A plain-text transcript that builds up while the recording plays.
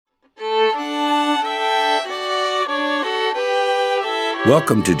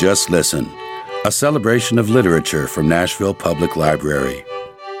Welcome to Just Listen, a celebration of literature from Nashville Public Library.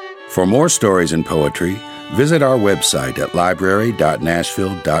 For more stories and poetry, visit our website at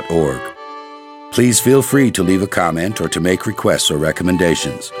library.nashville.org. Please feel free to leave a comment or to make requests or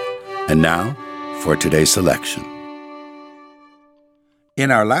recommendations. And now, for today's selection. In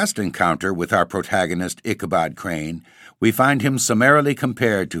our last encounter with our protagonist Ichabod Crane, we find him summarily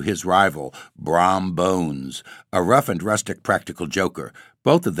compared to his rival, Brom Bones, a rough and rustic practical joker,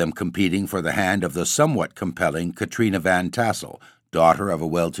 both of them competing for the hand of the somewhat compelling Katrina Van Tassel, daughter of a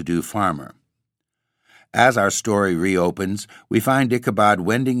well-to-do farmer. As our story reopens, we find Ichabod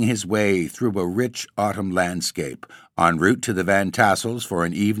wending his way through a rich autumn landscape, en route to the Van Tassels for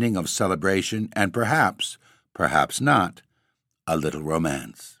an evening of celebration and perhaps not, a little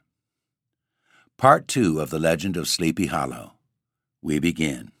romance. Part 2 of the Legend of Sleepy Hollow. We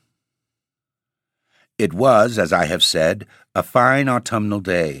begin. It was, as I have said, a fine autumnal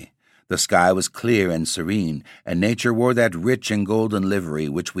day. The sky was clear and serene, and nature wore that rich and golden livery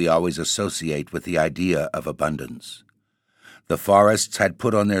which we always associate with the idea of abundance. The forests had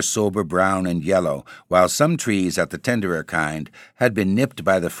put on their sober brown and yellow, while some trees at the tenderer kind had been nipped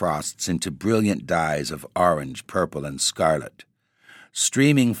by the frosts into brilliant dyes of orange, purple, and scarlet.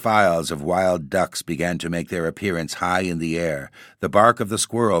 Streaming files of wild ducks began to make their appearance high in the air. The bark of the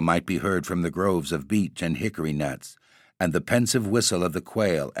squirrel might be heard from the groves of beech and hickory nuts, and the pensive whistle of the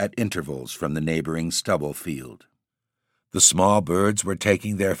quail at intervals from the neighboring stubble field. The small birds were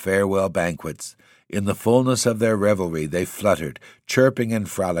taking their farewell banquets. In the fullness of their revelry they fluttered, chirping and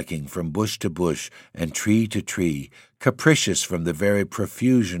frolicking from bush to bush and tree to tree, capricious from the very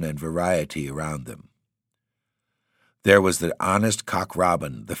profusion and variety around them. There was the honest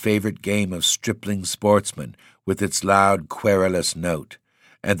cock-robin, the favorite game of stripling sportsmen, with its loud, querulous note,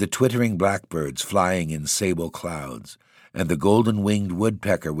 and the twittering blackbirds flying in sable clouds, and the golden-winged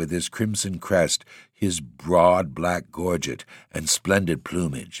woodpecker with his crimson crest, his broad black gorget, and splendid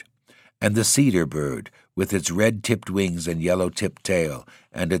plumage, and the cedar bird, with its red-tipped wings and yellow-tipped tail,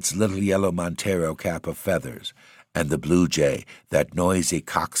 and its little yellow Montero cap of feathers, and the blue jay, that noisy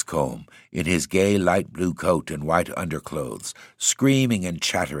coxcomb, in his gay light blue coat and white underclothes, screaming and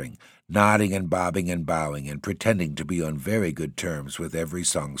chattering, nodding and bobbing and bowing, and pretending to be on very good terms with every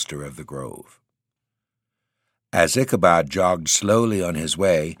songster of the grove. As Ichabod jogged slowly on his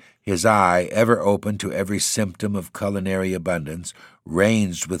way, his eye, ever open to every symptom of culinary abundance,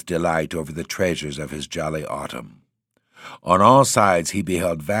 ranged with delight over the treasures of his jolly autumn. On all sides he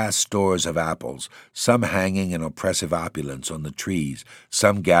beheld vast stores of apples, some hanging in oppressive opulence on the trees,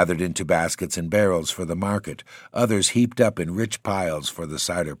 some gathered into baskets and barrels for the market, others heaped up in rich piles for the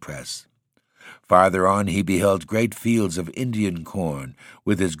cider press. Farther on he beheld great fields of Indian corn,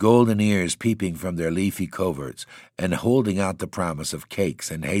 with its golden ears peeping from their leafy coverts, and holding out the promise of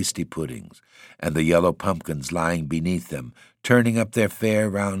cakes and hasty puddings, and the yellow pumpkins lying beneath them, turning up their fair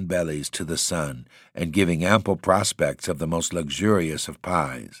round bellies to the sun, and giving ample prospects of the most luxurious of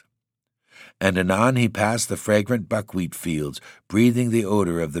pies. And anon he passed the fragrant buckwheat fields, breathing the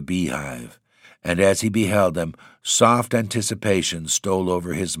odor of the beehive, and as he beheld them, soft anticipation stole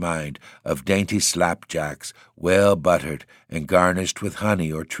over his mind of dainty slapjacks, well buttered and garnished with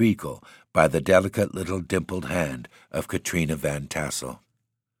honey or treacle by the delicate little dimpled hand of Katrina Van Tassel.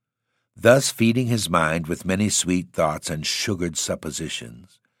 Thus feeding his mind with many sweet thoughts and sugared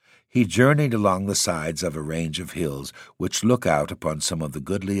suppositions, he journeyed along the sides of a range of hills which look out upon some of the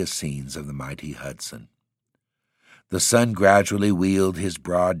goodliest scenes of the mighty Hudson. The sun gradually wheeled his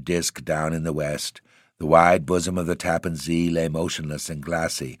broad disk down in the west. The wide bosom of the Tappan Zee lay motionless and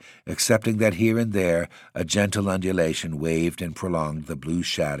glassy, excepting that here and there a gentle undulation waved and prolonged the blue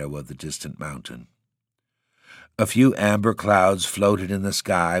shadow of the distant mountain. A few amber clouds floated in the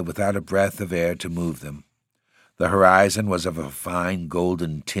sky without a breath of air to move them. The horizon was of a fine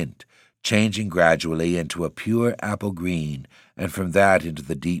golden tint, changing gradually into a pure apple green, and from that into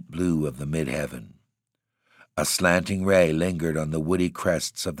the deep blue of the mid-heaven. A slanting ray lingered on the woody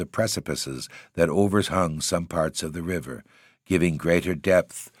crests of the precipices that overhung some parts of the river, giving greater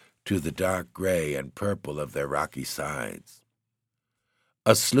depth to the dark gray and purple of their rocky sides.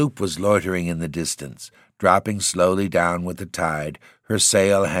 A sloop was loitering in the distance, dropping slowly down with the tide, her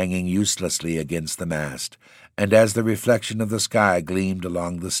sail hanging uselessly against the mast, and as the reflection of the sky gleamed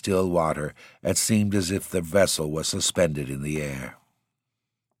along the still water, it seemed as if the vessel was suspended in the air.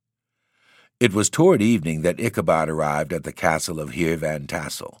 It was toward evening that Ichabod arrived at the castle of Heer Van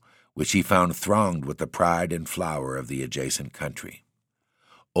Tassel, which he found thronged with the pride and flower of the adjacent country.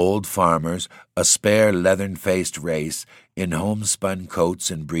 Old farmers, a spare leathern-faced race, in homespun coats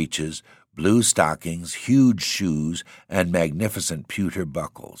and breeches, blue stockings, huge shoes, and magnificent pewter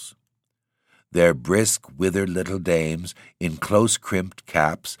buckles. Their brisk, withered little dames, in close-crimped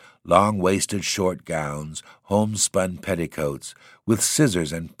caps, long-waisted short gowns, homespun petticoats, with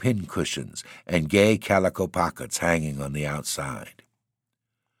scissors and pin-cushions, and gay calico pockets hanging on the outside.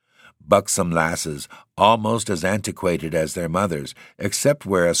 Buxom lasses, almost as antiquated as their mothers, except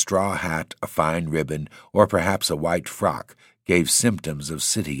where a straw hat, a fine ribbon, or perhaps a white frock, gave symptoms of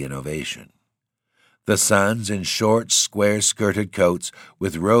city innovation. The sons in short, square-skirted coats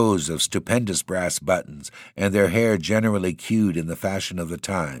with rows of stupendous brass buttons, and their hair generally queued in the fashion of the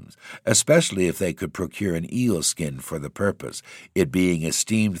times, especially if they could procure an eel skin for the purpose, it being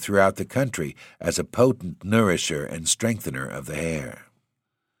esteemed throughout the country as a potent nourisher and strengthener of the hair.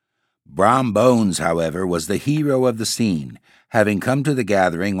 Brom Bones, however, was the hero of the scene, having come to the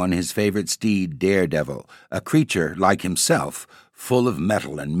gathering on his favorite steed, Daredevil, a creature, like himself, full of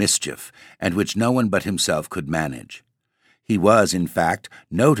mettle and mischief, and which no one but himself could manage. He was, in fact,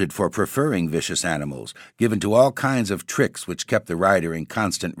 noted for preferring vicious animals, given to all kinds of tricks which kept the rider in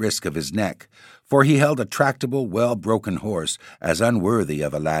constant risk of his neck, for he held a tractable, well-broken horse as unworthy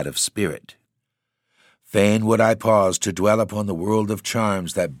of a lad of spirit. Fain would I pause to dwell upon the world of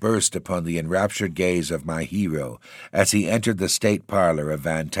charms that burst upon the enraptured gaze of my hero as he entered the state parlor of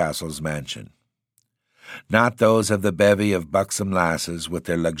Van Tassel's mansion. Not those of the bevy of buxom lasses with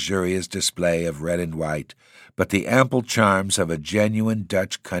their luxurious display of red and white, but the ample charms of a genuine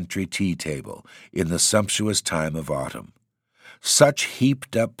Dutch country tea-table in the sumptuous time of autumn. Such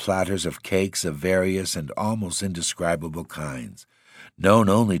heaped-up platters of cakes of various and almost indescribable kinds, known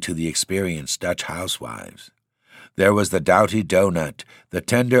only to the experienced Dutch housewives. There was the doughty doughnut, the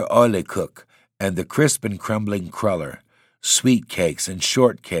tender oelekoek, and the crisp and crumbling cruller, sweet cakes and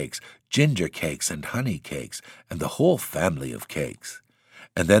short cakes, ginger cakes and honey cakes, and the whole family of cakes.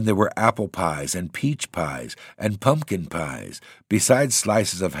 And then there were apple pies and peach pies and pumpkin pies, besides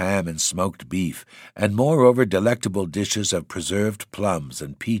slices of ham and smoked beef, and moreover delectable dishes of preserved plums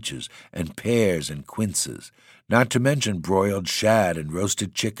and peaches and pears and quinces, not to mention broiled shad and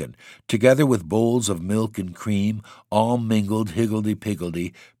roasted chicken, together with bowls of milk and cream, all mingled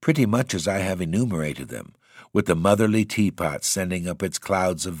higgledy-piggledy, pretty much as I have enumerated them, with the motherly teapot sending up its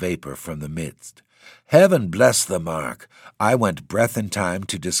clouds of vapor from the midst. Heaven bless the mark! I went breath and time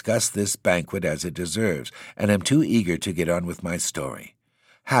to discuss this banquet as it deserves, and am too eager to get on with my story.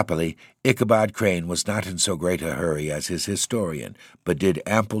 Happily, Ichabod Crane was not in so great a hurry as his historian, but did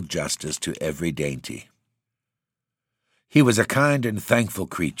ample justice to every dainty. He was a kind and thankful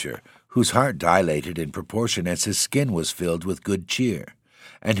creature, whose heart dilated in proportion as his skin was filled with good cheer,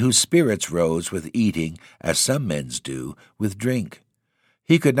 and whose spirits rose with eating, as some men's do, with drink.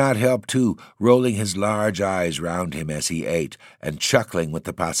 He could not help, too, rolling his large eyes round him as he ate, and chuckling with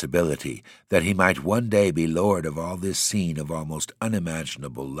the possibility that he might one day be lord of all this scene of almost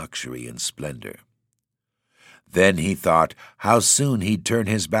unimaginable luxury and splendor. Then he thought how soon he'd turn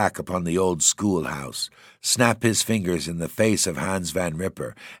his back upon the old schoolhouse, snap his fingers in the face of Hans Van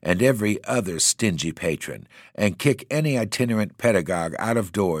Ripper and every other stingy patron, and kick any itinerant pedagogue out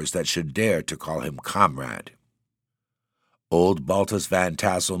of doors that should dare to call him comrade. Old Baltus Van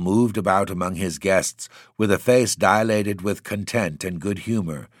Tassel moved about among his guests with a face dilated with content and good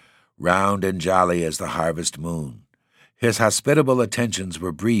humor, round and jolly as the harvest moon. His hospitable attentions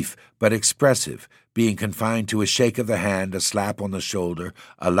were brief but expressive, being confined to a shake of the hand, a slap on the shoulder,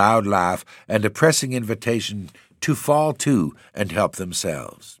 a loud laugh, and a pressing invitation to fall to and help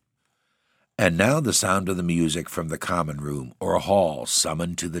themselves. And now the sound of the music from the common room or hall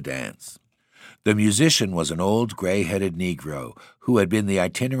summoned to the dance. The musician was an old gray-headed Negro who had been the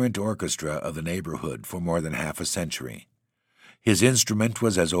itinerant orchestra of the neighborhood for more than half a century. His instrument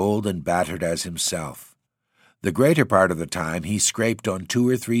was as old and battered as himself. The greater part of the time he scraped on 2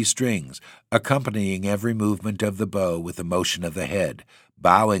 or 3 strings, accompanying every movement of the bow with a motion of the head,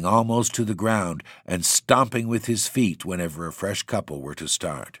 bowing almost to the ground and stomping with his feet whenever a fresh couple were to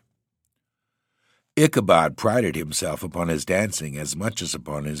start. Ichabod prided himself upon his dancing as much as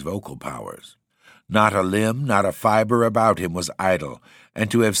upon his vocal powers. Not a limb, not a fiber about him was idle,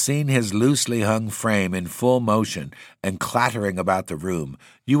 and to have seen his loosely hung frame in full motion and clattering about the room,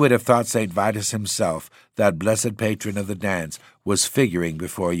 you would have thought St. Vitus himself, that blessed patron of the dance, was figuring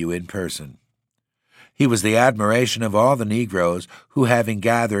before you in person. He was the admiration of all the Negroes, who, having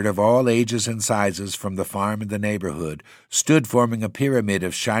gathered of all ages and sizes from the farm in the neighborhood, stood forming a pyramid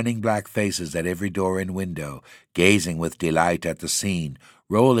of shining black faces at every door and window, gazing with delight at the scene,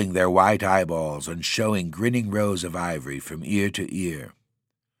 rolling their white eyeballs and showing grinning rows of ivory from ear to ear.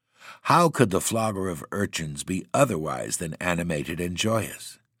 How could the flogger of urchins be otherwise than animated and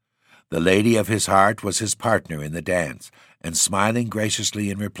joyous? The lady of his heart was his partner in the dance, and smiling graciously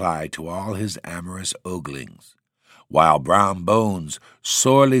in reply to all his amorous oglings, while Brom Bones,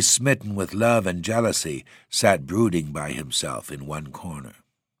 sorely smitten with love and jealousy, sat brooding by himself in one corner.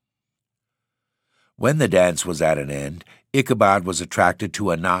 When the dance was at an end, Ichabod was attracted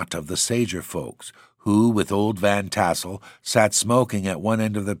to a knot of the sager folks, who, with old Van Tassel, sat smoking at one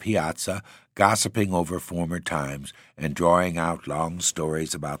end of the piazza, gossiping over former times and drawing out long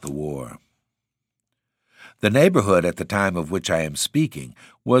stories about the war. The neighborhood at the time of which I am speaking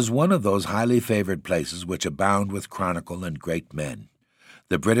was one of those highly favored places which abound with chronicle and great men.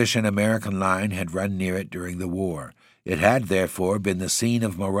 The British and American line had run near it during the war. It had, therefore, been the scene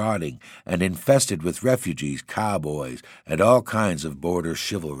of marauding and infested with refugees, cowboys, and all kinds of border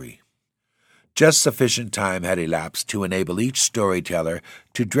chivalry. Just sufficient time had elapsed to enable each storyteller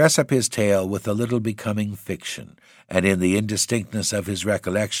to dress up his tale with a little becoming fiction, and in the indistinctness of his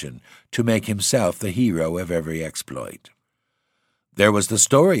recollection to make himself the hero of every exploit. There was the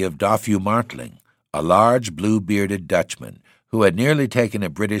story of Dofue Martling, a large blue-bearded Dutchman, who had nearly taken a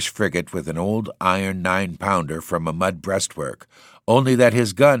British frigate with an old iron 9-pounder from a mud breastwork, only that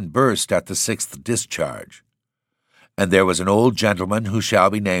his gun burst at the 6th discharge. And there was an old gentleman who shall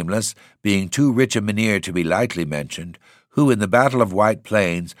be nameless, being too rich a mynheer to be lightly mentioned, who in the Battle of White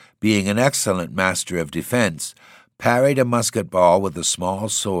Plains, being an excellent master of defence, parried a musket ball with a small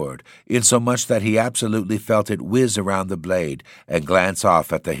sword, insomuch that he absolutely felt it whiz around the blade and glance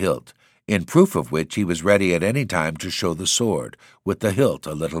off at the hilt, in proof of which he was ready at any time to show the sword, with the hilt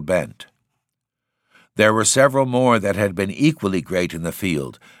a little bent. There were several more that had been equally great in the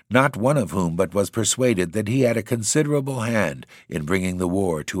field, not one of whom but was persuaded that he had a considerable hand in bringing the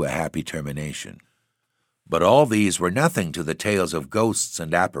war to a happy termination. But all these were nothing to the tales of ghosts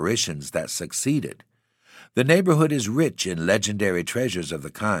and apparitions that succeeded. The neighborhood is rich in legendary treasures of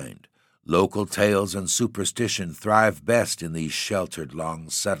the kind. Local tales and superstition thrive best in these sheltered,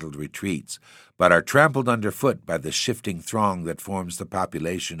 long-settled retreats, but are trampled underfoot by the shifting throng that forms the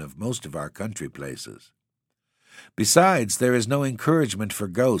population of most of our country places. Besides, there is no encouragement for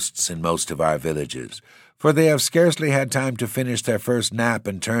ghosts in most of our villages, for they have scarcely had time to finish their first nap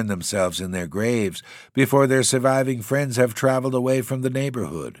and turn themselves in their graves before their surviving friends have traveled away from the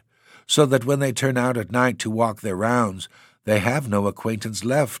neighborhood, so that when they turn out at night to walk their rounds, they have no acquaintance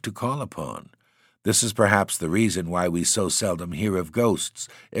left to call upon. This is perhaps the reason why we so seldom hear of ghosts,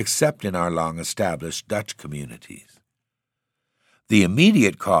 except in our long-established Dutch communities. The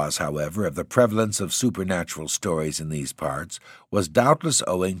immediate cause, however, of the prevalence of supernatural stories in these parts was doubtless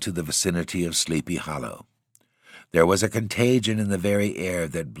owing to the vicinity of Sleepy Hollow. There was a contagion in the very air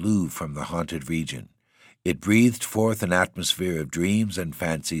that blew from the haunted region. It breathed forth an atmosphere of dreams and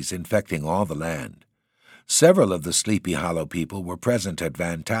fancies infecting all the land. Several of the Sleepy Hollow people were present at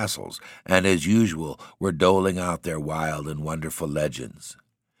Van Tassel's, and as usual were doling out their wild and wonderful legends.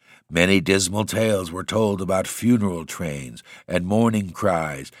 Many dismal tales were told about funeral trains, and mourning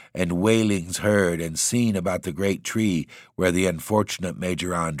cries, and wailings heard and seen about the great tree where the unfortunate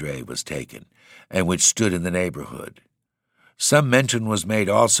Major Andre was taken, and which stood in the neighborhood. Some mention was made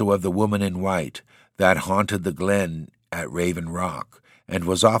also of the woman in white that haunted the glen at Raven Rock, and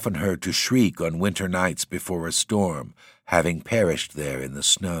was often heard to shriek on winter nights before a storm, having perished there in the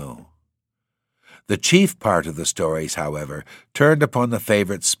snow. The chief part of the stories, however, turned upon the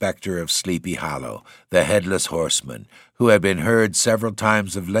favorite spectre of Sleepy Hollow, the Headless Horseman, who had been heard several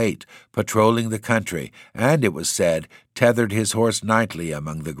times of late, patrolling the country, and, it was said, tethered his horse nightly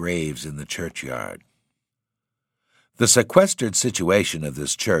among the graves in the churchyard. The sequestered situation of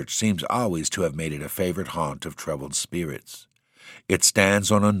this church seems always to have made it a favorite haunt of troubled spirits. It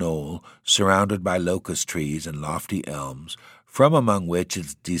stands on a knoll, surrounded by locust trees and lofty elms, from among which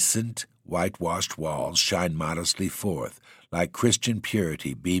its decent, whitewashed walls shine modestly forth, like Christian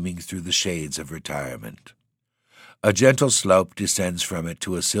purity beaming through the shades of retirement. A gentle slope descends from it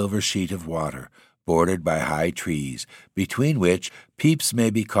to a silver sheet of water, bordered by high trees, between which peeps may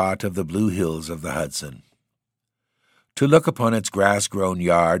be caught of the blue hills of the Hudson. To look upon its grass-grown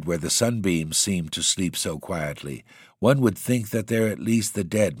yard where the sunbeams seem to sleep so quietly, one would think that there at least the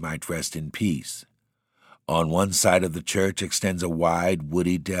dead might rest in peace. On one side of the church extends a wide,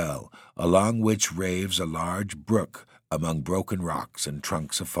 woody dell, along which raves a large brook among broken rocks and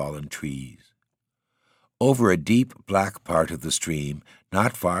trunks of fallen trees. Over a deep, black part of the stream,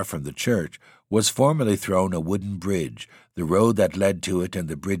 not far from the church, was formerly thrown a wooden bridge. The road that led to it and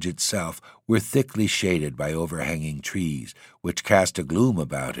the bridge itself were thickly shaded by overhanging trees, which cast a gloom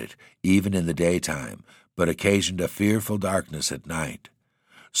about it, even in the daytime, but occasioned a fearful darkness at night.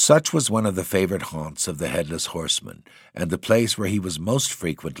 Such was one of the favorite haunts of the Headless Horseman, and the place where he was most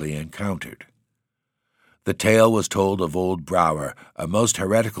frequently encountered. The tale was told of old Brower, a most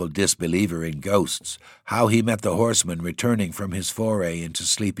heretical disbeliever in ghosts, how he met the horseman returning from his foray into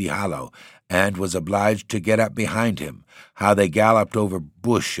Sleepy Hollow, and was obliged to get up behind him, how they galloped over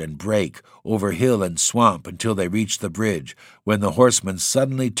bush and brake, over hill and swamp until they reached the bridge, when the horseman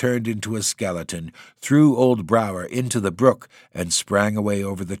suddenly turned into a skeleton, threw old Brower into the brook, and sprang away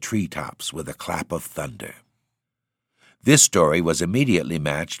over the tree-tops with a clap of thunder. This story was immediately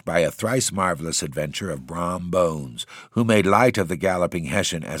matched by a thrice marvelous adventure of Brom Bones, who made light of the galloping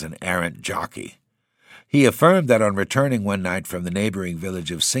Hessian as an arrant jockey. He affirmed that on returning one night from the neighboring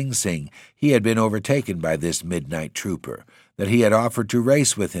village of Sing Sing, he had been overtaken by this midnight trooper, that he had offered to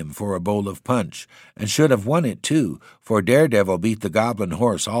race with him for a bowl of punch, and should have won it too, for Daredevil beat the goblin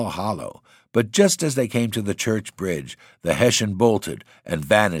horse all hollow. But just as they came to the church bridge, the Hessian bolted and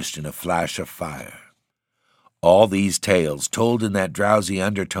vanished in a flash of fire. All these tales, told in that drowsy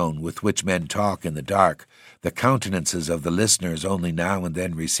undertone with which men talk in the dark, the countenances of the listeners only now and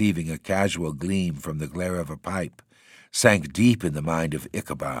then receiving a casual gleam from the glare of a pipe, sank deep in the mind of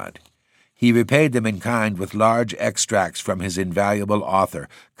Ichabod. He repaid them in kind with large extracts from his invaluable author,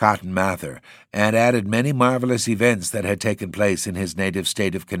 Cotton Mather, and added many marvelous events that had taken place in his native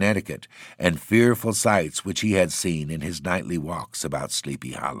state of Connecticut, and fearful sights which he had seen in his nightly walks about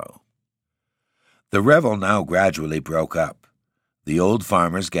Sleepy Hollow. The revel now gradually broke up. The old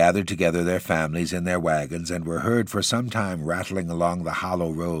farmers gathered together their families in their wagons and were heard for some time rattling along the hollow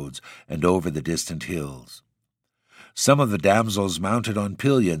roads and over the distant hills. Some of the damsels mounted on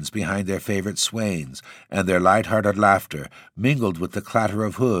pillions behind their favorite swains, and their light-hearted laughter, mingled with the clatter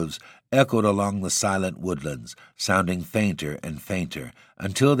of hoofs, echoed along the silent woodlands, sounding fainter and fainter,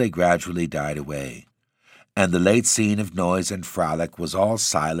 until they gradually died away. And the late scene of noise and frolic was all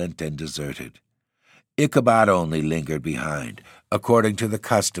silent and deserted. Ichabod only lingered behind, according to the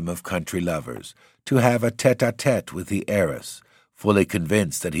custom of country lovers, to have a tete-a-tete with the heiress, fully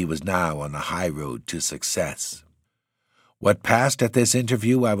convinced that he was now on the high road to success. What passed at this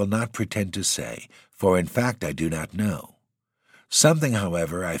interview I will not pretend to say, for in fact I do not know. Something,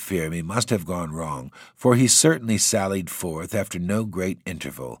 however, I fear me, must have gone wrong, for he certainly sallied forth after no great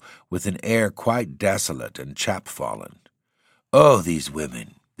interval, with an air quite desolate and chapfallen. Oh, these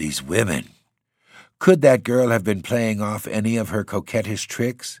women, these women! Could that girl have been playing off any of her coquettish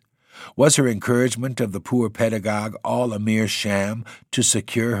tricks? Was her encouragement of the poor pedagogue all a mere sham to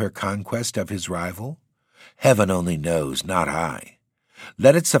secure her conquest of his rival? Heaven only knows, not I.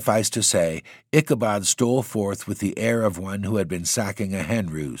 Let it suffice to say, Ichabod stole forth with the air of one who had been sacking a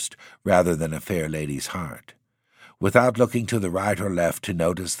hen-roost rather than a fair lady's heart. Without looking to the right or left to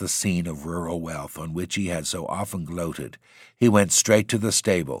notice the scene of rural wealth on which he had so often gloated, he went straight to the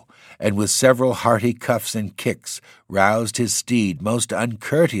stable, and with several hearty cuffs and kicks roused his steed most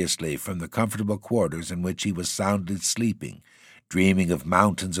uncourteously from the comfortable quarters in which he was soundly sleeping, dreaming of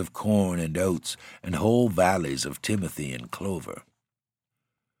mountains of corn and oats and whole valleys of timothy and clover.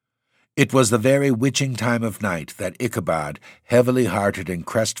 It was the very witching time of night that Ichabod, heavily hearted and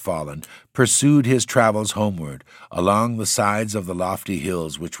crestfallen, pursued his travels homeward, along the sides of the lofty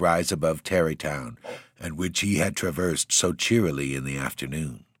hills which rise above Tarrytown, and which he had traversed so cheerily in the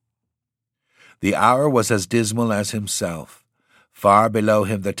afternoon. The hour was as dismal as himself. Far below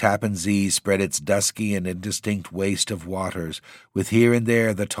him the Tappan Zee spread its dusky and indistinct waste of waters, with here and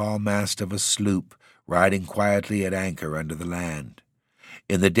there the tall mast of a sloop riding quietly at anchor under the land.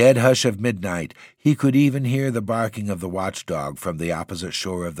 In the dead hush of midnight he could even hear the barking of the watchdog from the opposite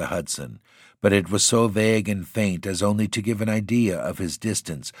shore of the Hudson, but it was so vague and faint as only to give an idea of his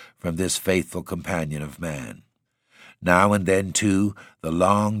distance from this faithful companion of man. Now and then, too, the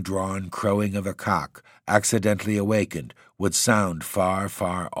long-drawn crowing of a cock, accidentally awakened, would sound far,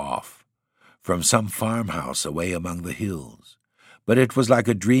 far off, from some farmhouse away among the hills. But it was like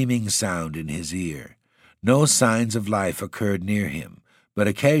a dreaming sound in his ear. No signs of life occurred near him, but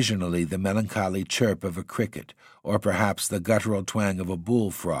occasionally the melancholy chirp of a cricket, or perhaps the guttural twang of a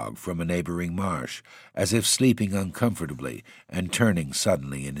bullfrog from a neighboring marsh, as if sleeping uncomfortably and turning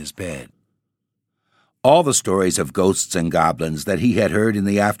suddenly in his bed. All the stories of ghosts and goblins that he had heard in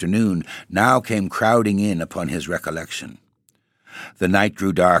the afternoon now came crowding in upon his recollection. The night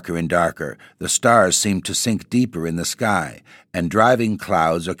grew darker and darker, the stars seemed to sink deeper in the sky, and driving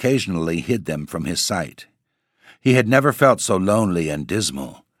clouds occasionally hid them from his sight. He had never felt so lonely and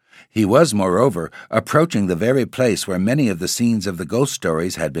dismal. He was, moreover, approaching the very place where many of the scenes of the ghost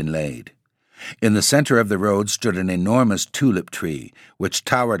stories had been laid. In the center of the road stood an enormous tulip tree, which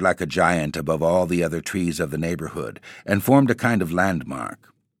towered like a giant above all the other trees of the neighborhood, and formed a kind of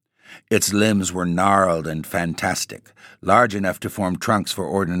landmark. Its limbs were gnarled and fantastic, large enough to form trunks for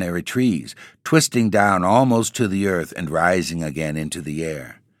ordinary trees, twisting down almost to the earth and rising again into the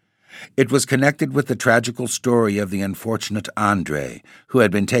air. It was connected with the tragical story of the unfortunate André, who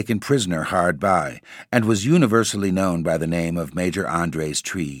had been taken prisoner hard by, and was universally known by the name of Major André's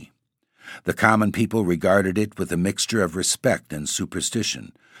tree. The common people regarded it with a mixture of respect and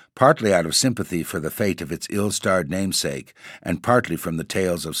superstition, partly out of sympathy for the fate of its ill-starred namesake, and partly from the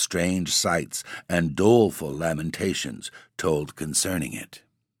tales of strange sights and doleful lamentations told concerning it.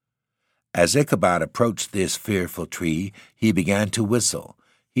 As Ichabod approached this fearful tree, he began to whistle.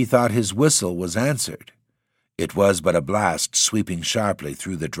 He thought his whistle was answered. It was but a blast sweeping sharply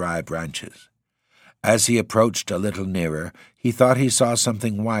through the dry branches. As he approached a little nearer, he thought he saw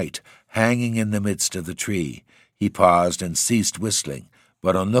something white hanging in the midst of the tree. He paused and ceased whistling,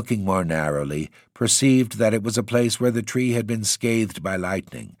 but on looking more narrowly, perceived that it was a place where the tree had been scathed by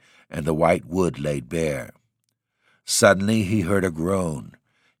lightning, and the white wood laid bare. Suddenly he heard a groan.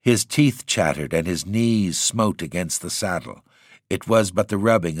 His teeth chattered, and his knees smote against the saddle. It was but the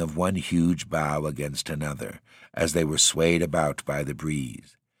rubbing of one huge bough against another, as they were swayed about by the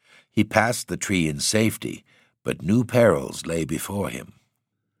breeze. He passed the tree in safety, but new perils lay before him.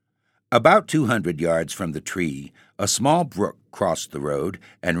 About 200 yards from the tree, a small brook crossed the road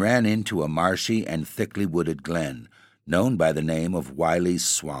and ran into a marshy and thickly wooded glen, known by the name of Wiley's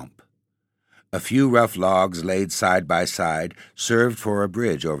Swamp. A few rough logs laid side by side served for a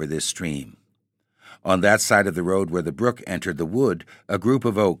bridge over this stream. On that side of the road where the brook entered the wood, a group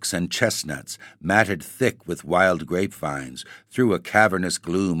of oaks and chestnuts, matted thick with wild grapevines, threw a cavernous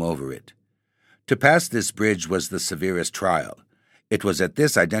gloom over it. To pass this bridge was the severest trial. It was at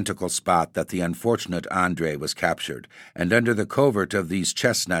this identical spot that the unfortunate André was captured, and under the covert of these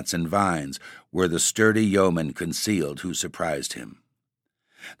chestnuts and vines were the sturdy yeomen concealed who surprised him.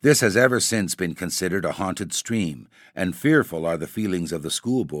 This has ever since been considered a haunted stream, and fearful are the feelings of the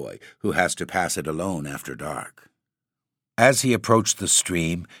schoolboy who has to pass it alone after dark. As he approached the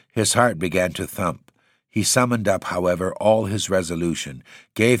stream, his heart began to thump. He summoned up, however, all his resolution,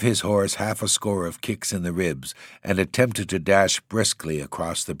 gave his horse half a score of kicks in the ribs, and attempted to dash briskly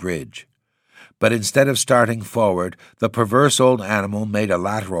across the bridge. But instead of starting forward, the perverse old animal made a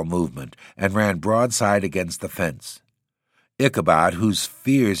lateral movement and ran broadside against the fence. Ichabod, whose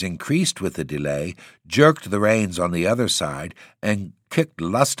fears increased with the delay, jerked the reins on the other side and kicked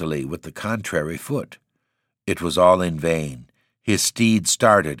lustily with the contrary foot. It was all in vain. His steed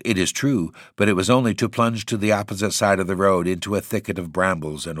started, it is true, but it was only to plunge to the opposite side of the road into a thicket of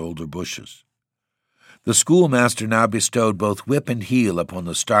brambles and older bushes. The schoolmaster now bestowed both whip and heel upon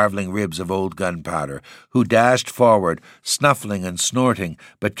the starveling ribs of old Gunpowder, who dashed forward, snuffling and snorting,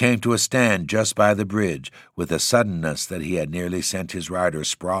 but came to a stand just by the bridge, with a suddenness that he had nearly sent his rider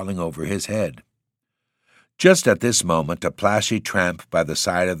sprawling over his head. Just at this moment a plashy tramp by the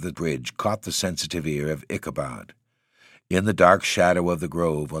side of the bridge caught the sensitive ear of Ichabod. In the dark shadow of the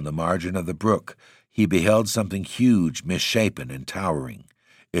grove on the margin of the brook, he beheld something huge, misshapen, and towering.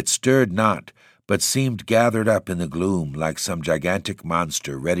 It stirred not, but seemed gathered up in the gloom like some gigantic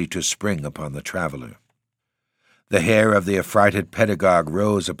monster ready to spring upon the traveler. The hair of the affrighted pedagogue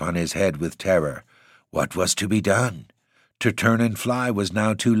rose upon his head with terror. What was to be done? To turn and fly was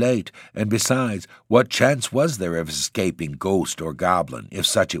now too late, and besides, what chance was there of escaping ghost or goblin, if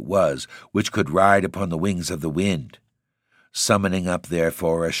such it was, which could ride upon the wings of the wind? Summoning up,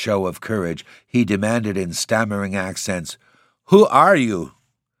 therefore, a show of courage, he demanded in stammering accents, "Who are you?"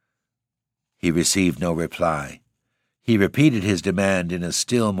 He received no reply. He repeated his demand in a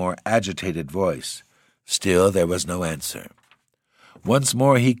still more agitated voice. Still there was no answer. Once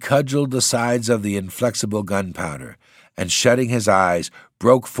more he cudgelled the sides of the inflexible Gunpowder, and shutting his eyes,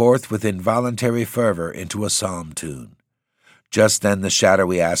 broke forth with involuntary fervor into a psalm tune. Just then the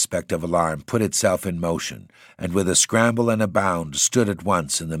shadowy aspect of alarm put itself in motion, and with a scramble and a bound stood at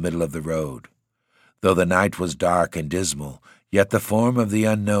once in the middle of the road. Though the night was dark and dismal, yet the form of the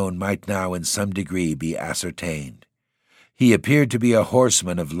unknown might now in some degree be ascertained. He appeared to be a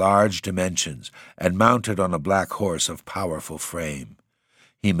horseman of large dimensions, and mounted on a black horse of powerful frame.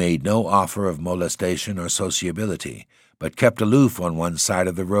 He made no offer of molestation or sociability, but kept aloof on one side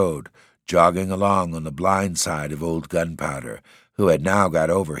of the road, jogging along on the blind side of old Gunpowder, who had now got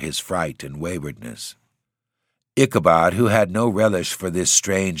over his fright and waywardness. Ichabod, who had no relish for this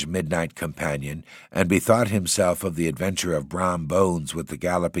strange midnight companion, and bethought himself of the adventure of Brom Bones with the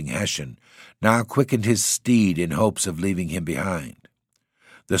galloping Hessian, now quickened his steed in hopes of leaving him behind.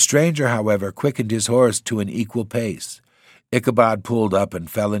 The stranger, however, quickened his horse to an equal pace. Ichabod pulled up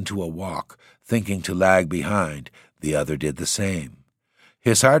and fell into a walk, thinking to lag behind. The other did the same.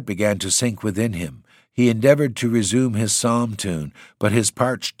 His heart began to sink within him. He endeavored to resume his psalm tune, but his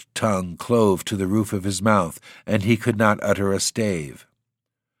parched tongue clove to the roof of his mouth, and he could not utter a stave.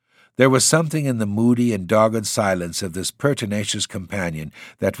 There was something in the moody and dogged silence of this pertinacious companion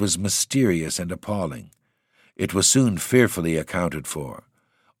that was mysterious and appalling. It was soon fearfully accounted for.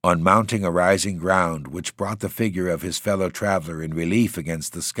 On mounting a rising ground which brought the figure of his fellow traveler in relief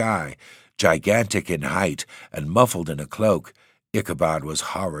against the sky, gigantic in height and muffled in a cloak, Ichabod was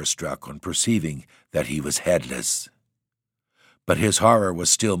horror-struck on perceiving that he was headless. But his horror was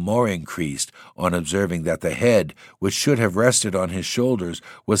still more increased on observing that the head, which should have rested on his shoulders,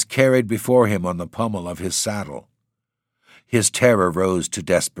 was carried before him on the pommel of his saddle. His terror rose to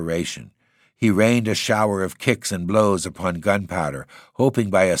desperation. He rained a shower of kicks and blows upon Gunpowder, hoping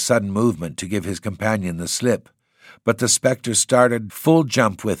by a sudden movement to give his companion the slip. But the spectre started full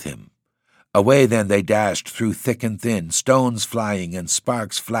jump with him. Away then they dashed through thick and thin, stones flying and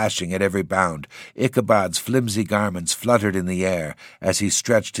sparks flashing at every bound. Ichabod's flimsy garments fluttered in the air as he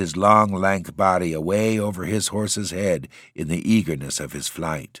stretched his long, lank body away over his horse's head in the eagerness of his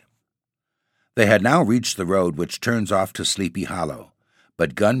flight. They had now reached the road which turns off to Sleepy Hollow.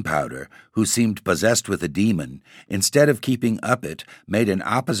 But Gunpowder, who seemed possessed with a demon, instead of keeping up it, made an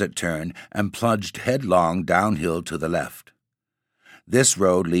opposite turn and plunged headlong downhill to the left. This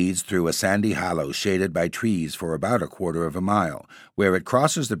road leads through a sandy hollow shaded by trees for about a quarter of a mile, where it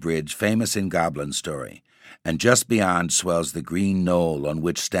crosses the bridge famous in goblin story, and just beyond swells the green knoll on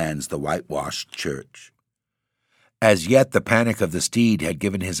which stands the whitewashed church. As yet the panic of the steed had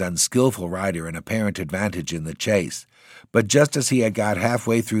given his unskilful rider an apparent advantage in the chase, but just as he had got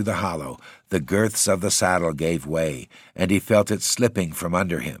halfway through the hollow, the girths of the saddle gave way, and he felt it slipping from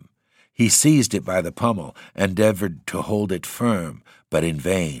under him. He seized it by the pommel, and endeavored to hold it firm, but in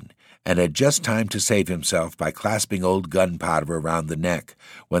vain, and had just time to save himself by clasping old Gunpowder around the neck,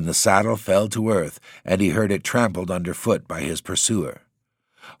 when the saddle fell to earth, and he heard it trampled underfoot by his pursuer.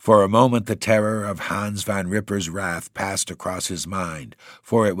 For a moment the terror of Hans Van Ripper's wrath passed across his mind,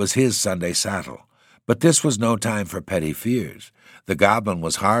 for it was his Sunday saddle. But this was no time for petty fears. The goblin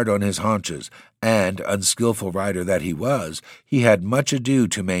was hard on his haunches, and, unskilful rider that he was, he had much ado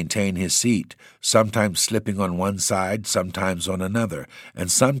to maintain his seat, sometimes slipping on one side, sometimes on another,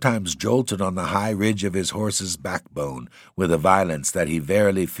 and sometimes jolted on the high ridge of his horse's backbone with a violence that he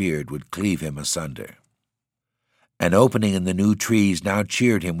verily feared would cleave him asunder. An opening in the new trees now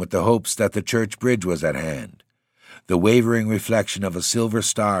cheered him with the hopes that the church bridge was at hand. The wavering reflection of a silver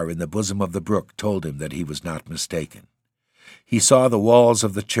star in the bosom of the brook told him that he was not mistaken. He saw the walls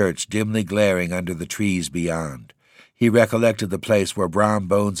of the church dimly glaring under the trees beyond. He recollected the place where Brom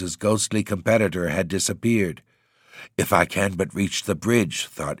Bones's ghostly competitor had disappeared. "If I can but reach the bridge,"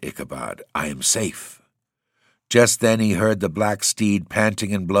 thought Ichabod, "I am safe." Just then he heard the black steed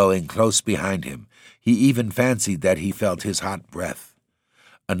panting and blowing close behind him. He even fancied that he felt his hot breath.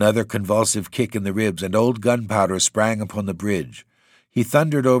 Another convulsive kick in the ribs, and old Gunpowder sprang upon the bridge. He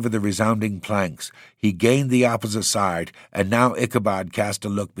thundered over the resounding planks. He gained the opposite side, and now Ichabod cast a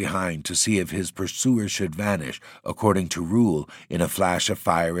look behind to see if his pursuer should vanish, according to rule, in a flash of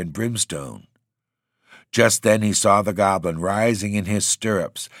fire and brimstone. Just then he saw the goblin rising in his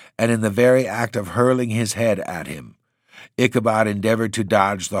stirrups, and in the very act of hurling his head at him. Ichabod endeavored to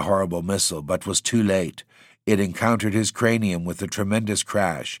dodge the horrible missile, but was too late. It encountered his cranium with a tremendous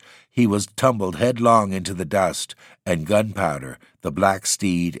crash. He was tumbled headlong into the dust, and Gunpowder, the black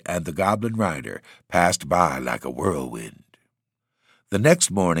steed, and the goblin rider passed by like a whirlwind. The next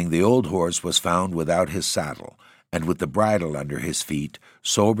morning the old horse was found without his saddle, and with the bridle under his feet,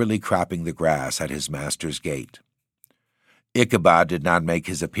 soberly cropping the grass at his master's gate. Ichabod did not make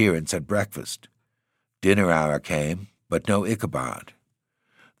his appearance at breakfast. Dinner hour came, but no Ichabod.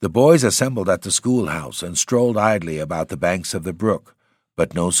 The boys assembled at the schoolhouse and strolled idly about the banks of the brook,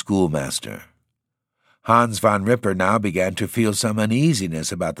 but no schoolmaster. Hans Van Ripper now began to feel some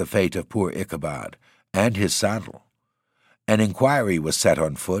uneasiness about the fate of poor Ichabod and his saddle. An inquiry was set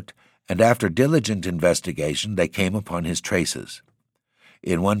on foot, and after diligent investigation they came upon his traces.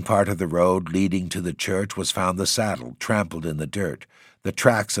 In one part of the road leading to the church was found the saddle trampled in the dirt, the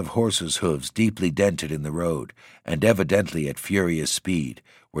tracks of horses' hooves deeply dented in the road, and evidently at furious speed,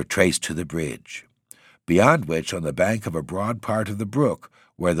 were traced to the bridge, beyond which, on the bank of a broad part of the brook,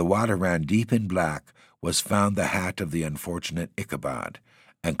 where the water ran deep in black, was found the hat of the unfortunate Ichabod,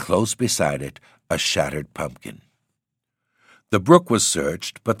 and close beside it a shattered pumpkin. The brook was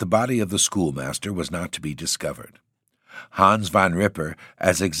searched, but the body of the schoolmaster was not to be discovered. Hans Van Ripper,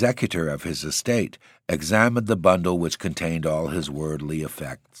 as executor of his estate, examined the bundle which contained all his worldly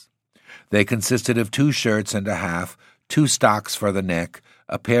effects. They consisted of 2 shirts and a half, 2 stocks for the neck,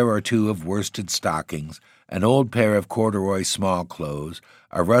 a pair or two of worsted stockings, an old pair of corduroy small clothes,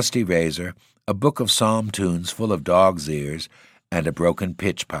 a rusty razor, a book of psalm tunes full of dog's ears, and a broken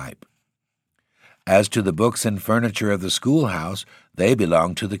pitch pipe. As to the books and furniture of the schoolhouse, they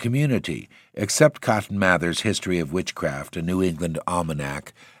belonged to the community, except Cotton Mather's History of Witchcraft, a New England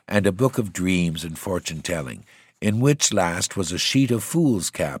almanac, and a book of dreams and fortune-telling, in which last was a sheet of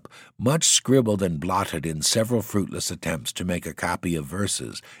foolscap, much scribbled and blotted in several fruitless attempts to make a copy of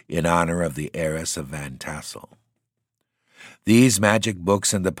verses in honor of the heiress of Van Tassel. These magic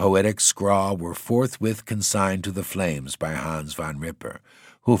books and the poetic scrawl were forthwith consigned to the flames by Hans van Ripper,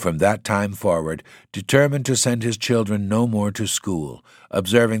 who from that time forward determined to send his children no more to school,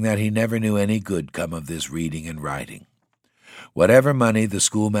 observing that he never knew any good come of this reading and writing. Whatever money the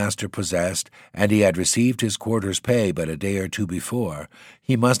schoolmaster possessed, and he had received his quarter's pay but a day or two before,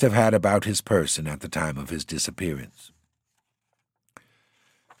 he must have had about his person at the time of his disappearance.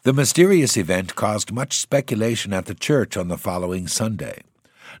 The mysterious event caused much speculation at the church on the following Sunday.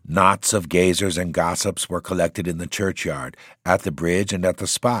 Knots of gazers and gossips were collected in the churchyard, at the bridge, and at the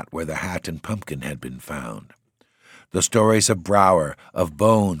spot where the hat and pumpkin had been found. The stories of Brower, of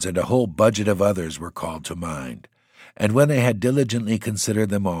Bones, and a whole budget of others were called to mind, and when they had diligently considered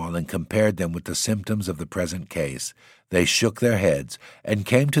them all and compared them with the symptoms of the present case, they shook their heads and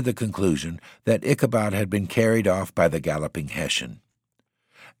came to the conclusion that Ichabod had been carried off by the galloping Hessian.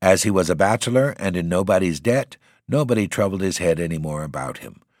 As he was a bachelor and in nobody's debt, nobody troubled his head any more about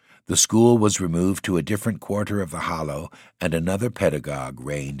him. The school was removed to a different quarter of the hollow, and another pedagogue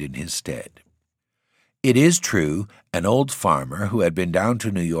reigned in his stead. It is true, an old farmer who had been down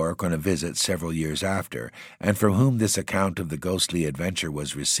to New York on a visit several years after, and from whom this account of the ghostly adventure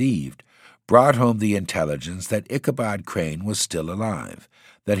was received, brought home the intelligence that Ichabod Crane was still alive,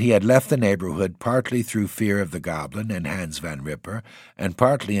 that he had left the neighborhood partly through fear of the goblin and Hans van Ripper, and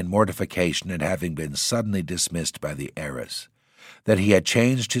partly in mortification at having been suddenly dismissed by the heiress, that he had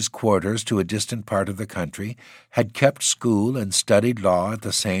changed his quarters to a distant part of the country, had kept school and studied law at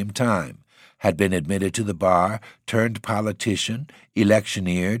the same time, had been admitted to the bar, turned politician,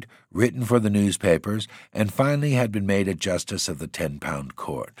 electioneered, written for the newspapers, and finally had been made a justice of the 10-pound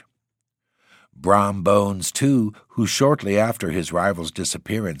court. Brom Bones, too, who shortly after his rival's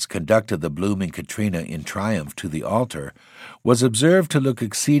disappearance conducted the blooming Katrina in triumph to the altar, was observed to look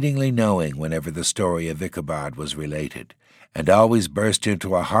exceedingly knowing whenever the story of Ichabod was related, and always burst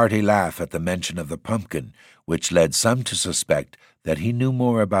into a hearty laugh at the mention of the pumpkin, which led some to suspect that he knew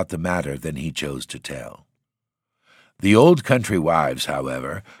more about the matter than he chose to tell. The old country wives,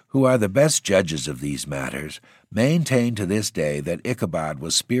 however, who are the best judges of these matters, maintain to this day that Ichabod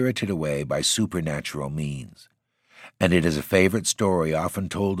was spirited away by supernatural means, and it is a favorite story often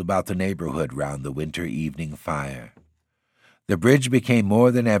told about the neighborhood round the winter evening fire. The bridge became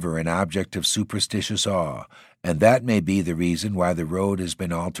more than ever an object of superstitious awe, and that may be the reason why the road has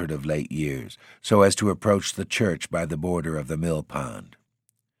been altered of late years, so as to approach the church by the border of the mill pond.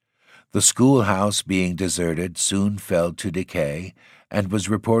 The schoolhouse, being deserted, soon fell to decay, and was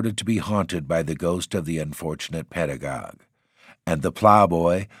reported to be haunted by the ghost of the unfortunate pedagogue. And the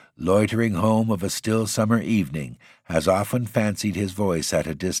ploughboy, loitering home of a still summer evening, has often fancied his voice at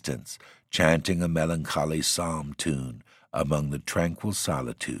a distance, chanting a melancholy psalm tune among the tranquil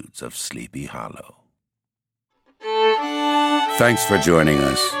solitudes of Sleepy Hollow. Thanks for joining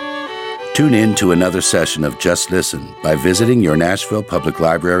us. Tune in to another session of Just Listen by visiting your Nashville Public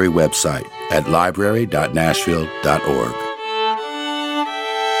Library website at library.nashville.org.